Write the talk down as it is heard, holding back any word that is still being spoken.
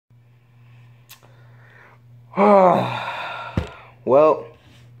Well,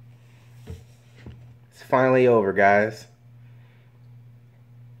 it's finally over, guys.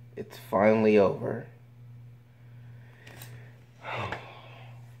 It's finally over.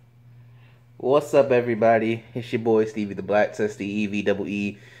 What's up, everybody? It's your boy Stevie the Black, says the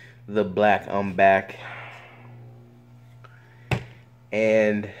EVEE, the Black. I'm back,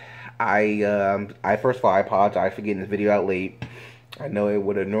 and I first of all, I apologize for getting this video out late. I know it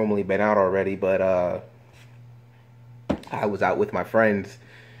would have normally been out already, but I was out with my friends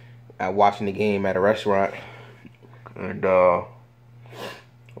watching the game at a restaurant, and well,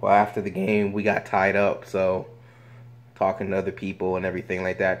 after the game we got tied up, so talking to other people and everything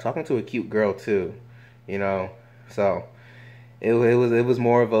like that, talking to a cute girl too, you know. So it was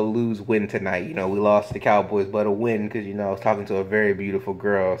more of a lose-win tonight. You know, we lost to the Cowboys, but a win because, you know, I was talking to a very beautiful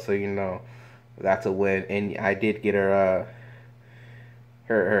girl, so, you know, that's a win. And I did get her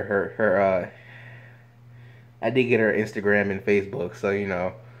I did get her Instagram and Facebook, so, you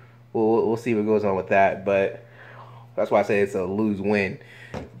know, we'll see what goes on with that. But that's why I say it's a lose-win.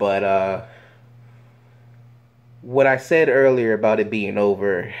 But what I said earlier about it being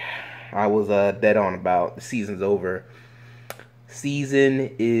over, I was dead on about. The season's over.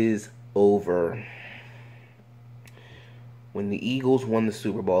 Season is over. When the Eagles won the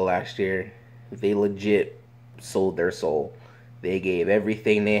Super Bowl last year, they legit sold their soul. They gave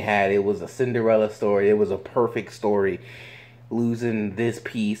everything they had. It was a Cinderella story. It was a perfect story. Losing this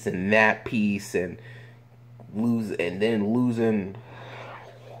piece and that piece, and then losing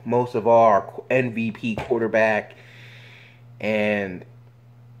most of all our MVP quarterback, and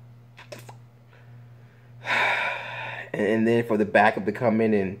then for the backup to come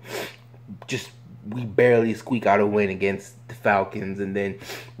in and just, we barely squeak out a win against the Falcons, and then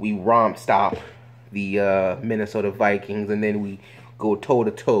we stop the Minnesota Vikings, and then we go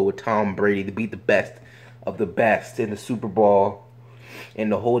toe-to-toe with Tom Brady to beat the best of the best in the Super Bowl, and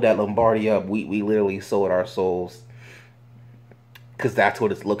to hold that Lombardi up. We literally sold our souls, because that's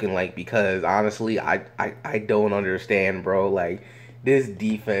what it's looking like. Because honestly, I don't understand, bro. Like, this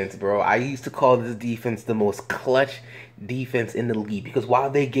defense, bro, I used to call this defense the most clutch defense in the league, because while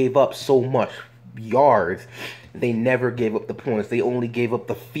they gave up so much yards, they never gave up the points. They only gave up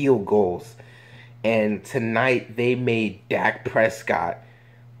the field goals. And tonight they made Dak Prescott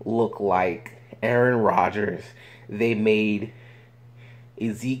look like Aaron Rodgers. They made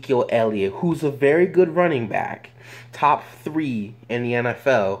Ezekiel Elliott, who's a very good running back, top 3 in the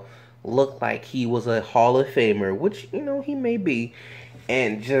NFL, look like he was a Hall of Famer, which, you know, he may be.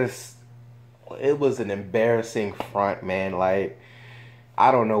 And just, it was an embarrassing front, man. Like, I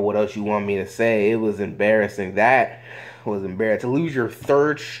don't know what else you want me to say. It was embarrassing. That was embarrassing. To lose your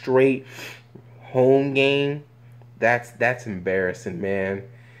 3rd straight home game, that's embarrassing, man.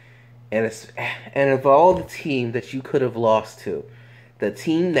 And of all the teams that you could have lost to, the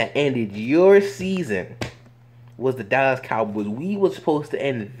team that ended your season was the Dallas Cowboys. We were supposed to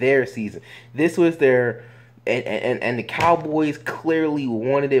end their season. This was their, and the Cowboys clearly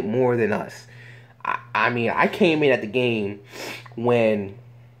wanted it more than us. I mean, I came in at the game when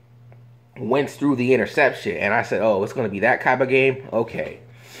Wentz threw the interception, and I said, oh, it's going to be that type of game? Okay.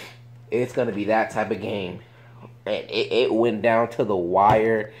 It's going to be that type of game. And it went down to the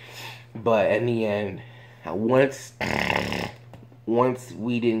wire, but in the end, once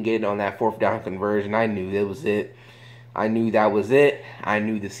we didn't get it on that 4th down conversion, I knew that was it. I knew that was it. I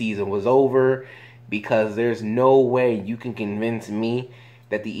knew the season was over, because there's no way you can convince me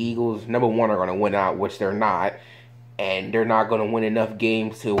that the Eagles, number one, are going to win out, which they're not, and they're not going to win enough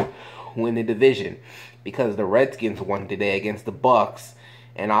games to win the division, because the Redskins won today against the Bucks,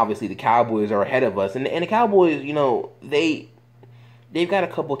 and obviously the Cowboys are ahead of us. And the Cowboys, you know, they've got a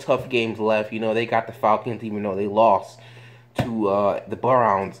couple tough games left. You know, they got the Falcons, even though they lost to the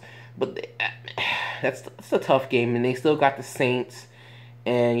Browns, but that's a tough game, and they still got the Saints,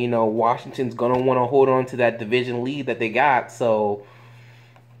 and, you know, Washington's gonna want to hold on to that division lead that they got. So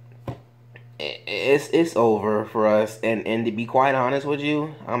it's over for us, and to be quite honest with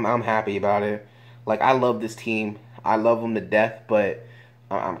you, I'm happy about it. Like, I love this team, I love them to death, but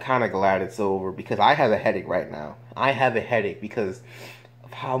I'm kind of glad it's over, because I have a headache right now. I have a headache because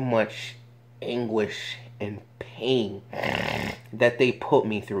of how much anguish and pain that they put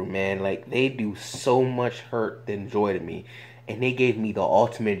me through, man. Like, they do so much hurt than joy to me, and they gave me the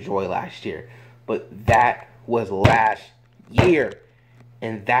ultimate joy last year, but that was last year.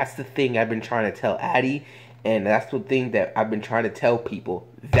 And that's the thing I've been trying to tell Addie, and that's the thing that I've been trying to tell people.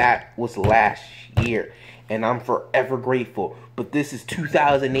 That was last year, and I'm forever grateful. But this is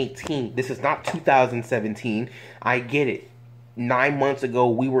 2018. This is not 2017. I get it. 9 months ago,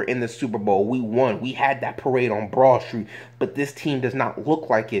 we were in the Super Bowl. We won. We had that parade on Broad Street. But this team does not look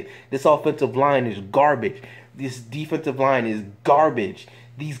like it. This offensive line is garbage. This defensive line is garbage.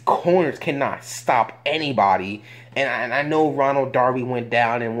 These corners cannot stop anybody. And I know Ronald Darby went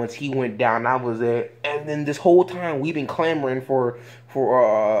down, and once he went down, that was it. And then this whole time, we've been clamoring for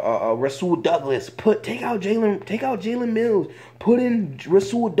Rasul Douglas. Take out Jalen Mills. Put in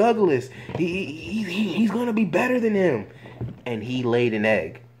Rasul Douglas. He's gonna be better than him. And he laid an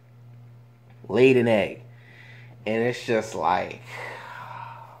egg. And it's just like,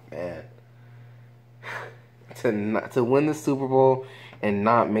 man, to win the Super Bowl and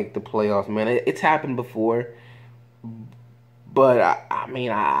not make the playoffs, man, it's happened before. But I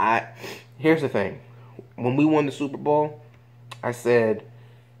mean, here's the thing. When we won the Super Bowl, I said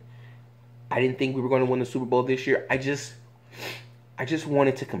I didn't think we were going to win the Super Bowl this year. I just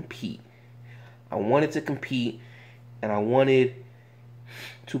wanted to compete. I wanted to compete, and I wanted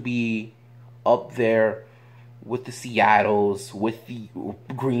to be up there with the Seattles, with the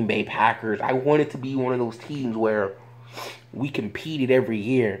Green Bay Packers. I wanted to be one of those teams where we competed every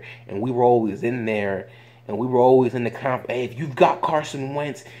year, and we were always in there, and we were always in the hey, if you've got Carson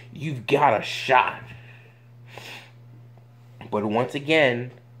Wentz, you've got a shot. But once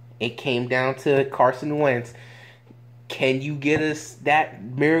again, it came down to Carson Wentz. Can you get us that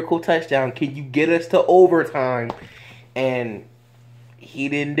miracle touchdown? Can you get us to overtime? And he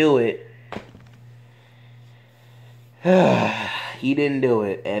didn't do it. He didn't do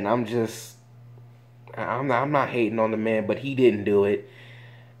it. And I'm not hating on the man, but he didn't do it.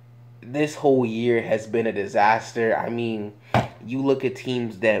 This whole year has been a disaster. I mean, you look at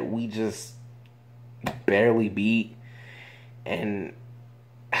teams that we just barely beat, and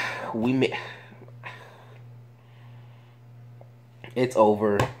it's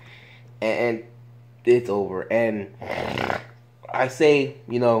over. And it's over. And I say,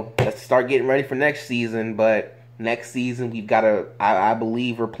 let's start getting ready for next season, but next season we've got to, I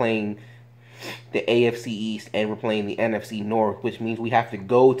believe we're playing the AFC East and we're playing the NFC North, which means we have to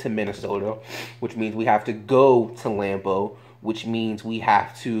go to Minnesota, which means we have to go to Lambeau, which means we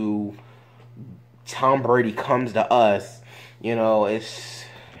have to, Tom Brady comes to us, it's,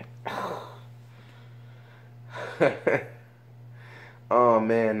 oh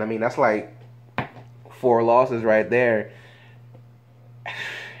man, I mean, that's like 4 losses right there,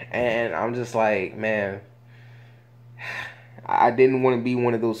 and I'm just like, man, I didn't want to be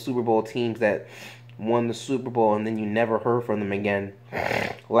one of those Super Bowl teams that won the Super Bowl and then you never heard from them again.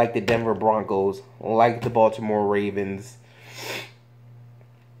 Like the Denver Broncos, like the Baltimore Ravens.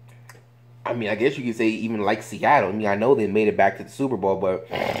 I mean, I guess you could say even like Seattle. I mean, I know they made it back to the Super Bowl, but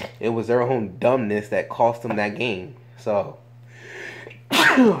it was their own dumbness that cost them that game. So,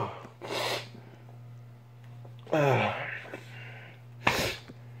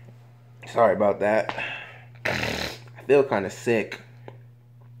 sorry about that. I feel kind of sick.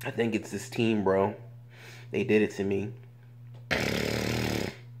 I think it's this team, bro. They did it to me.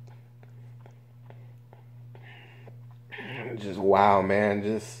 Just wow, man.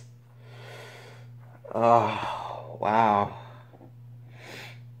 Just wow.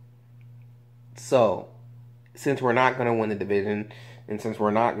 So, since we're not gonna win the division, and since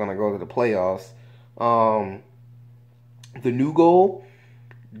we're not gonna go to the playoffs, the new goal: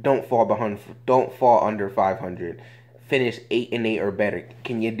 don't fall under 500. Finish 8-8 or better.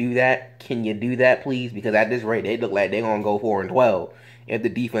 Can you do that? Can you do that, please? Because at this rate, they look like they're gonna go 4-12 if the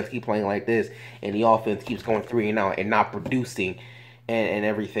defense keeps playing like this and the offense keeps going 3-out and not producing and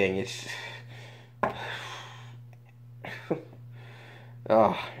everything. It's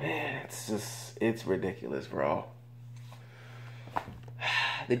oh man, it's ridiculous, bro.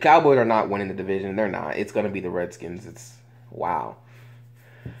 The Cowboys are not winning the division. They're not. It's gonna be the Redskins. It's wow.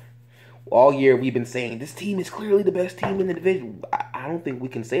 All year we've been saying this team is clearly the best team in the division. I don't think we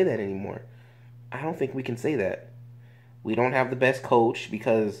can say that anymore. I don't think we can say that. We don't have the best coach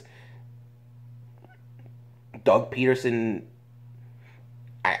because Doug Peterson,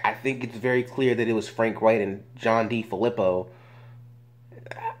 I think it's very clear that it was Frank Wright and John DeFilippo.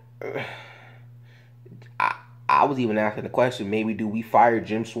 I was even asking the question, maybe do we fire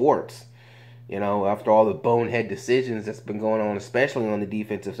Jim Schwartz? After all the bonehead decisions that's been going on, especially on the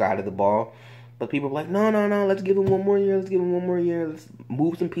defensive side of the ball. But people are like, no, let's give him one more year. Let's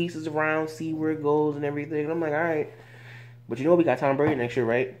move some pieces around, see where it goes and everything. And I'm like, all right. But we got Tom Brady next year,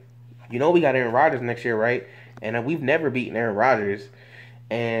 right? We got Aaron Rodgers next year, right? And we've never beaten Aaron Rodgers.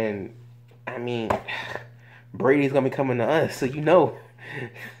 And, I mean, Brady's going to be coming to us. So,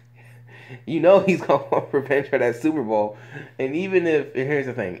 You know he's gonna want revenge for that Super Bowl. And here's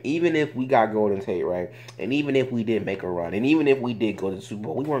the thing, even if we got Golden Tate, right, and even if we did make a run, and even if we did go to the Super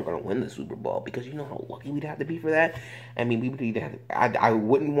Bowl, we weren't gonna win the Super Bowl because you know how lucky we'd have to be for that. I mean, we would need to have. I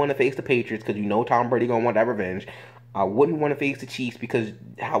wouldn't want to face the Patriots because you know Tom Brady gonna want that revenge. I wouldn't want to face the Chiefs because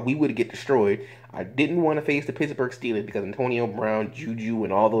how we would get destroyed. I didn't want to face the Pittsburgh Steelers because Antonio Brown, Juju,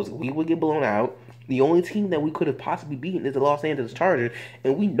 and all those, we would get blown out. The only team that we could have possibly beaten is the Los Angeles Chargers,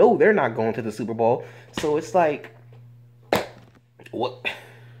 and we know they're not going to the Super Bowl. So it's like, what?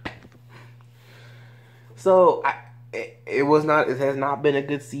 So it has not been a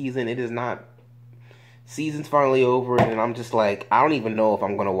good season. It is not. Season's finally over, and I'm just like, I don't even know if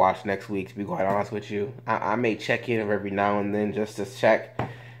I'm gonna watch next week. To be quite honest with you, I may check in every now and then just to check,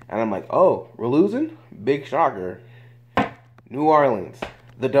 and I'm like, oh, we're losing. Big shocker. New Orleans,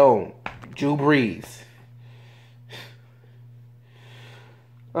 the Dome, Drew Brees.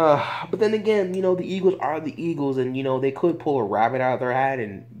 But then again, you know, the Eagles are the Eagles, and you know they could pull a rabbit out of their hat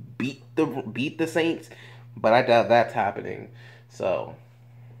and beat the Saints, but I doubt that's happening. So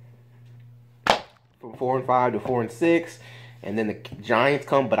from 4-5 to 4-6, and then the Giants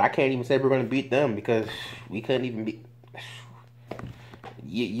come, but I can't even say we're going to beat them because we couldn't even beat.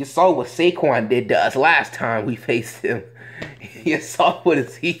 You saw what Saquon did to us last time we faced him. You saw what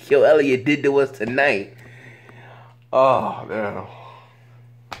Ezekiel Elliott did to us tonight. Oh man.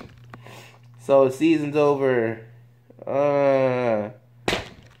 So season's over.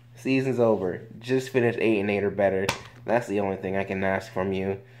 Season's over. Just finish 8-8 or better. That's the only thing I can ask from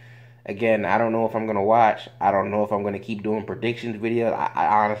you. Again, I don't know if I'm going to watch. I don't know if I'm going to keep doing predictions videos. I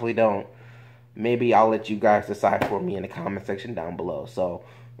honestly don't. Maybe I'll let you guys decide for me in the comment section down below. So,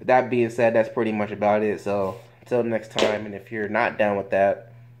 with that being said, that's pretty much about it. So, until next time, and if you're not down with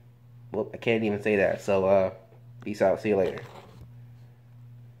that, well, I can't even say that. So, peace out. See you later.